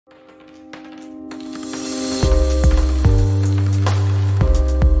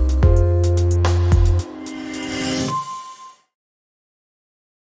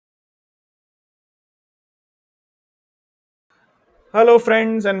Hello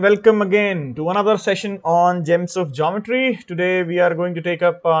friends and welcome again to another session on Gems of Geometry. Today we are going to take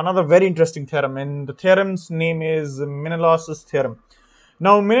up another very interesting theorem, and the theorem's name is Menelaus' theorem.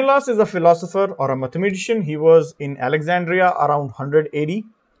 Now Menelaus is a philosopher or a mathematician. He was in Alexandria around 180,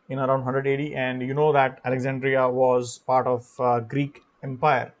 and you know that Alexandria was part of Greek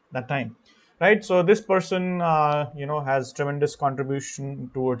Empire that time, right? So this person has tremendous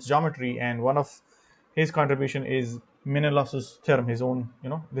contribution towards geometry, and one of his contribution is Menelaus's theorem, his own,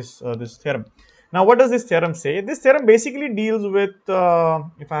 this theorem. Now, what does this theorem say? This theorem basically deals with,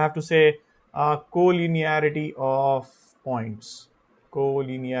 if I have to say, collinearity of points.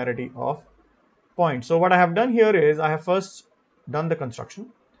 Collinearity of points. So, what I have done here is I have first done the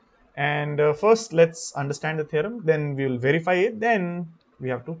construction, and first let's understand the theorem. Then we will verify it. Then we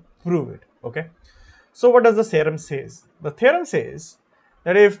have to prove it. Okay. So what does the theorem says? The theorem says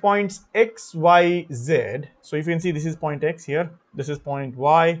that if points x, y, z, so if you can see this is point x here, this is point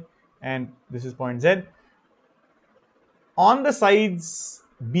y, and this is point z, on the sides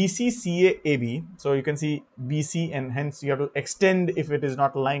BC, CA, AB, so you can see BC, and hence you have to extend if it is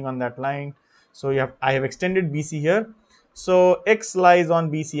not lying on that line. So I have extended BC here. So x lies on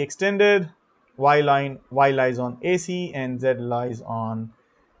BC extended, y lies on AC, and z lies on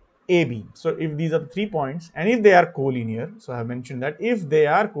AB. So if these are the 3 points and if they are collinear, so I have mentioned that if they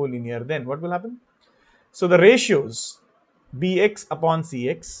are collinear, then what will happen? So the ratios bx upon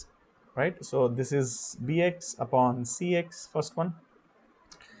cx, right? So this is bx upon cx, first one.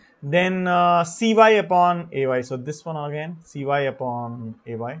 Then cy upon ay. So this one again, cy upon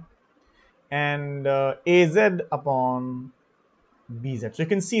ay, and az upon bz. So you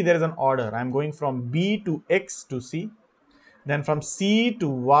can see there is an order. I'm going from b to x to c, then from C to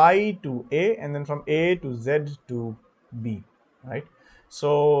Y to A, and then from A to Z to B, right?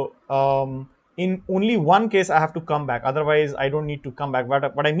 So in only one case I have to come back, otherwise I don't need to come back.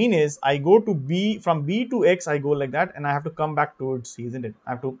 But what I mean is I go to B, from B to X I go like that, and I have to come back towards C, isn't it? I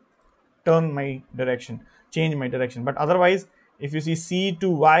have to turn my direction, change my direction. But otherwise, if you see C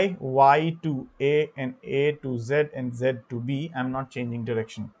to Y, Y to A, and A to Z, and Z to B, I'm not changing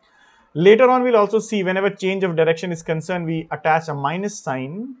direction. Later on, we'll also see whenever change of direction is concerned, we attach a minus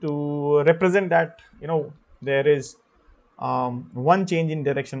sign to represent that, there is one change in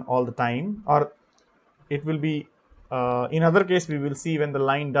direction all the time, or it will be, in other case, we will see when the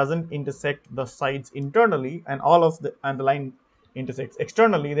line doesn't intersect the sides internally and the line intersects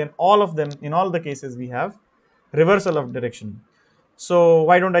externally, then all of them, in all the cases, we have reversal of direction. So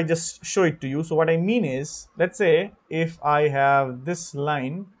why don't I just show it to you? So what I mean is, let's say if I have this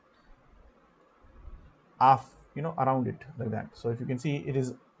line off, around it like that. So if you can see,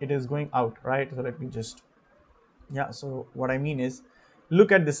 it is going out, right? So let me just, yeah. So what I mean is,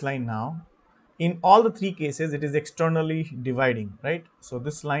 look at this line now. In all the 3 cases, it is externally dividing, right? So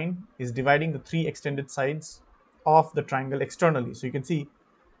this line is dividing the 3 extended sides of the triangle externally. So you can see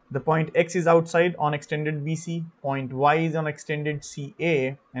the point x is outside on extended BC, point y is on extended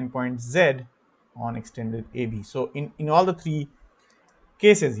CA, and point z on extended AB. So in all the 3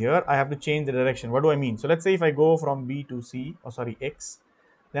 cases here, I have to change the direction. What do I mean? So let's say if I go from B to C, X,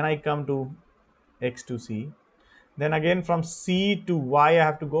 then I come to X to C, then again from C to Y I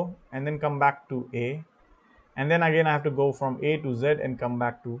have to go, and then come back to A, and then again I have to go from A to Z and come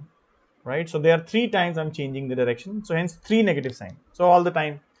back to, right? So there are 3 times I'm changing the direction, so hence 3 negative sign. So all the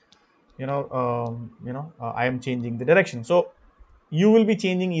time, I am changing the direction. So you will be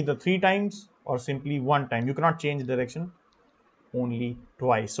changing either 3 times or simply 1 time. You cannot change direction only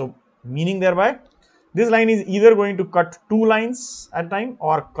twice. So meaning thereby, this line is either going to cut 2 lines at a time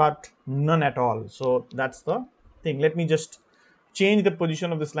or cut none at all. So that's the thing. Let me just change the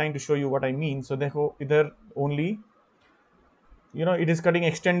position of this line to show you what I mean. So therefore, either only, it is cutting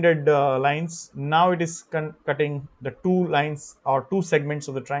extended lines. Now it is cutting the 2 lines or 2 segments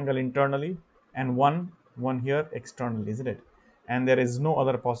of the triangle internally, and one here externally, isn't it? And there is no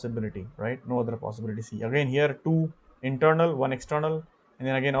other possibility, right? No other possibility. See, again here 2 internal, 1 external, and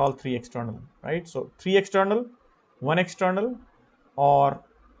then again all 3 external, right? So 3 external, 1 external, or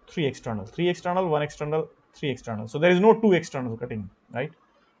 3 external, 3 external, 1 external, 3 external. So there is no 2 external cutting, right?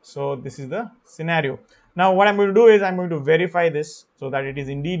 So this is the scenario. Now what I'm going to do is I'm going to verify this so that it is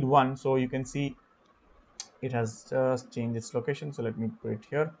indeed 1. So you can see it has just changed its location. So let me put it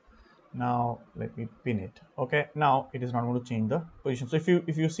here. Now let me pin it. Okay, now it is not going to change the position. So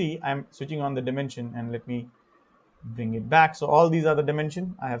if you see, I'm switching on the dimension, and let me bring it back. So all these are the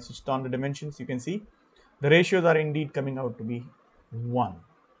dimension. I have switched on the dimensions. You can see the ratios are indeed coming out to be 1,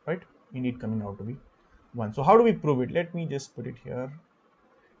 right? Indeed coming out to be 1. So how do we prove it? Let me just put it here,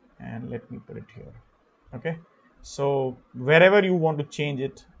 and let me put it here. Okay, So wherever you want to change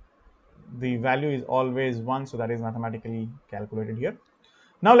it, the value is always 1, so that is mathematically calculated here.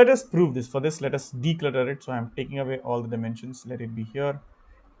 Now let us prove this. For this, let us declutter it. So I'm taking away all the dimensions, let it be here,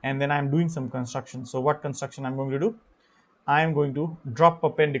 and then I'm doing some construction. So what construction I'm going to do? I am going to drop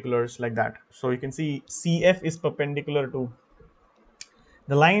perpendiculars like that. So you can see CF is perpendicular to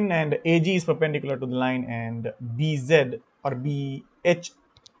the line and AG is perpendicular to the line, and BZ or BH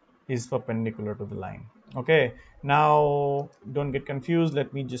is perpendicular to the line. Okay, now don't get confused.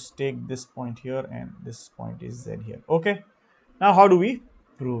 Let me just take this point here, and this point is Z here. Okay, now how do we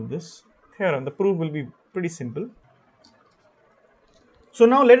prove this theorem? The proof will be pretty simple. So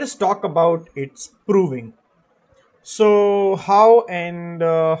now let us talk about its proving. So how and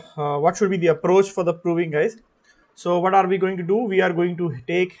what should be the approach for the proving, guys? So what are we going to do? We are going to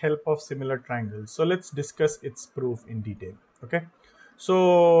take help of similar triangles. So let's discuss its proof in detail. Okay.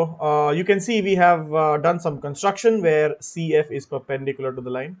 So you can see we have done some construction where CF is perpendicular to the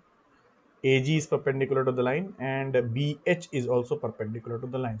line, AG is perpendicular to the line, and BH is also perpendicular to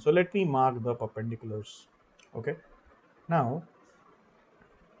the line. So let me mark the perpendiculars. Okay. Now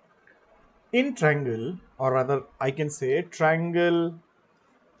in triangle, or rather I can say triangle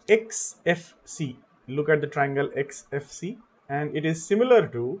XFC. Look at the triangle XFC, and it is similar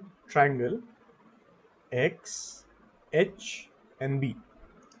to triangle X, H, and B.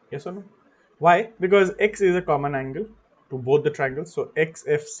 Yes or no? Why? Because X is a common angle to both the triangles. So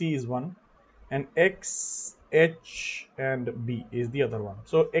XFC is one, and X, H, and B is the other one.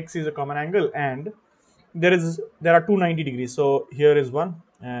 So X is a common angle, and there are two 90 degrees. So here is one,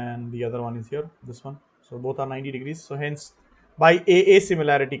 and the other one is here. This one. So both are 90 degrees. So hence, by AA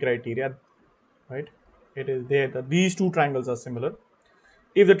similarity criteria, right? It is there that these two triangles are similar.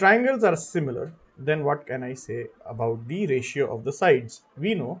 If the triangles are similar, then what can I say about the ratio of the sides?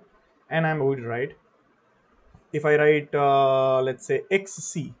 We know, and I'm going to write, if I write, let's say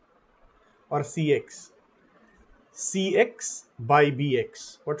XC or CX, CX by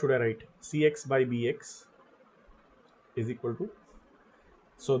BX, what should I write? CX by BX is equal to,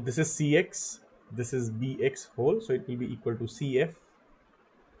 so this is CX, this is BX whole, so it will be equal to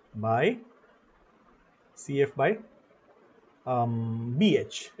by CF by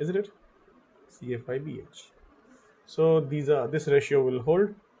BH, isn't it? CF by BH. So this ratio will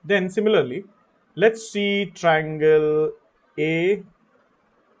hold. Then similarly, let's see triangle AGY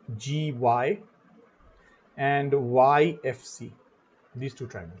and YFC. These two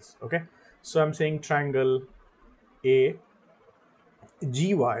triangles. Okay. So I'm saying triangle AGY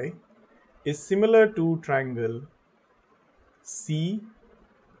is similar to triangle CFY.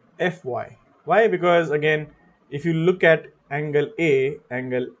 Why? Because again, if you look at angle A,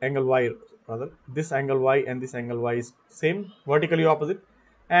 angle Y rather, this angle Y and this angle Y is same, vertically opposite,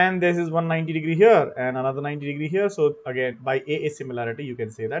 and this is 190 degree here and another 90 degree here. So again, by AA similarity, you can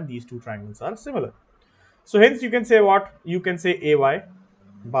say that these two triangles are similar. So hence you can say what? You can say AY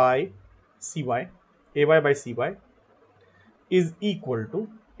by CY, AY by CY is equal to,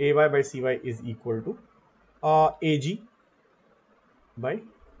 AY by CY is equal to AG by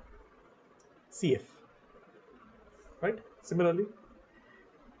CF, right? Similarly,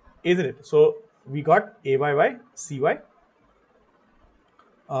 isn't it? So we got AY by CY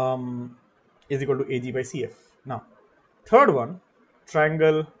is equal to AG by CF. Now, third one,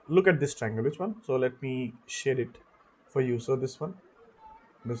 triangle. Look at this triangle. Which one? So let me shade it for you. So this one,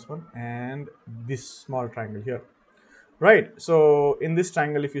 and this small triangle here, right? So in this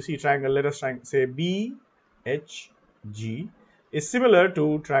triangle, if you see triangle, let us say BHG is similar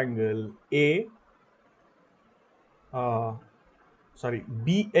to triangle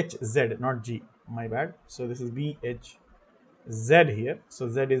BHZ, not G. My bad. So this is BH Z here. So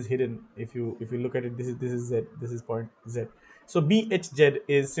Z is hidden. If you look at it, this is Z. This is point Z. So BHZ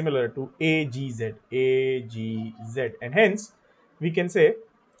is similar to AGZ, and hence we can say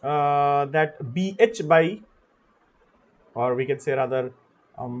that BH by, or we can say rather,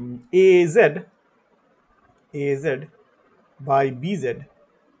 AZ by BZ,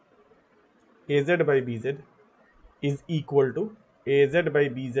 AZ by BZ is equal to AZ by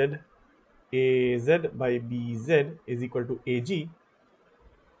BZ, AZ by BZ is equal to AG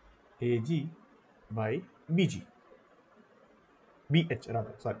by BG. BH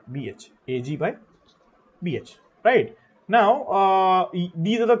rather, sorry, BH. AG by BH. Right. Now,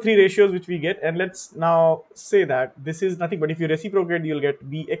 these are the three ratios which we get, and let's now say that this is nothing but if you reciprocate, you'll get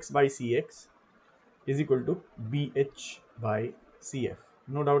BX by CX is equal to BH by CF.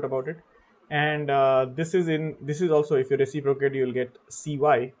 No doubt about it. And this is also, if you reciprocate, you'll get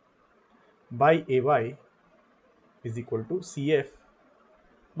CY by AY is equal to CF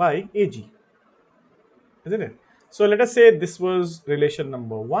by AG, isn't it? So let us say this was relation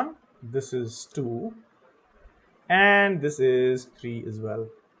number 1, this is 2, and this is 3 as well.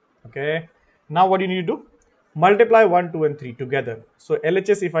 Okay, now what you need to do, multiply 1, 2 and 3 together. So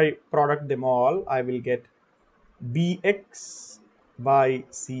LHS, if I product them all, I will get bx by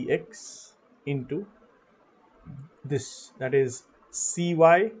cx into this, that is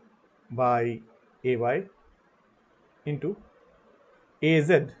cy by ay into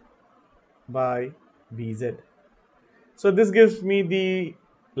az by bz. So this gives me the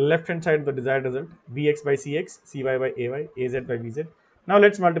left hand side of the desired result, bx by cx, cy by ay, az by bz. Now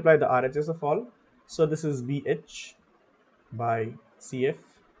let's multiply the RHS of all. So this is bh by cf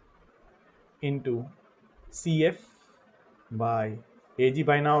into cf by ag.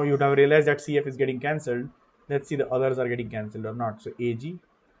 By now you would have realized that cf is getting cancelled. Let's see the others are getting cancelled or not. So ag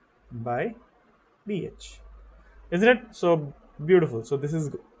by bh. Isn't it so beautiful? So this is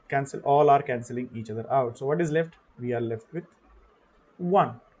cancel, all are cancelling each other out. So what is left? We are left with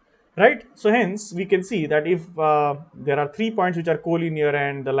 1, right? So hence we can see that if there are 3 points which are collinear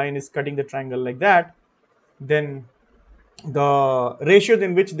and the line is cutting the triangle like that, then the ratios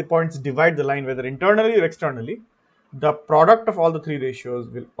in which the points divide the line, whether internally or externally, the product of all the 3 ratios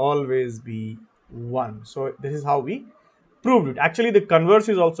will always be 1. So this is how we proved it. Actually, the converse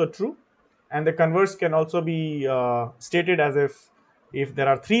is also true, and the converse can also be stated as if there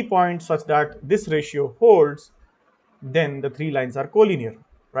are 3 points such that this ratio holds, then the 3 lines are collinear,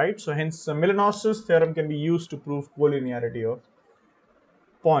 right? So hence Menelaus' theorem can be used to prove collinearity of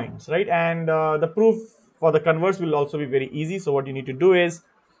points, right? And the proof for the converse will also be very easy. So what you need to do is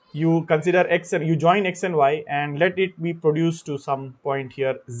you consider x and you join x and y and let it be produced to some point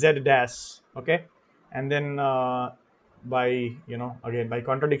here z dash, okay? And then by again by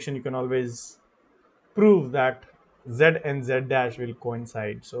contradiction you can always prove that z and z dash will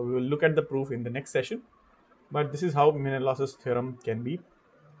coincide. So we will look at the proof in the next session, but this is how Menelaus' theorem can be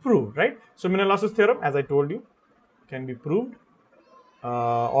proved, right? So Menelaus' theorem, as I told you, can be proved,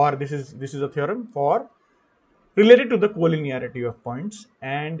 or this is a theorem for related to the collinearity of points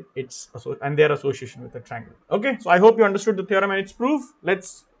and their association with a triangle. Okay, so I hope you understood the theorem and its proof.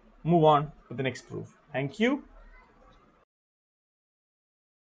 Let's move on to the next proof. Thank you.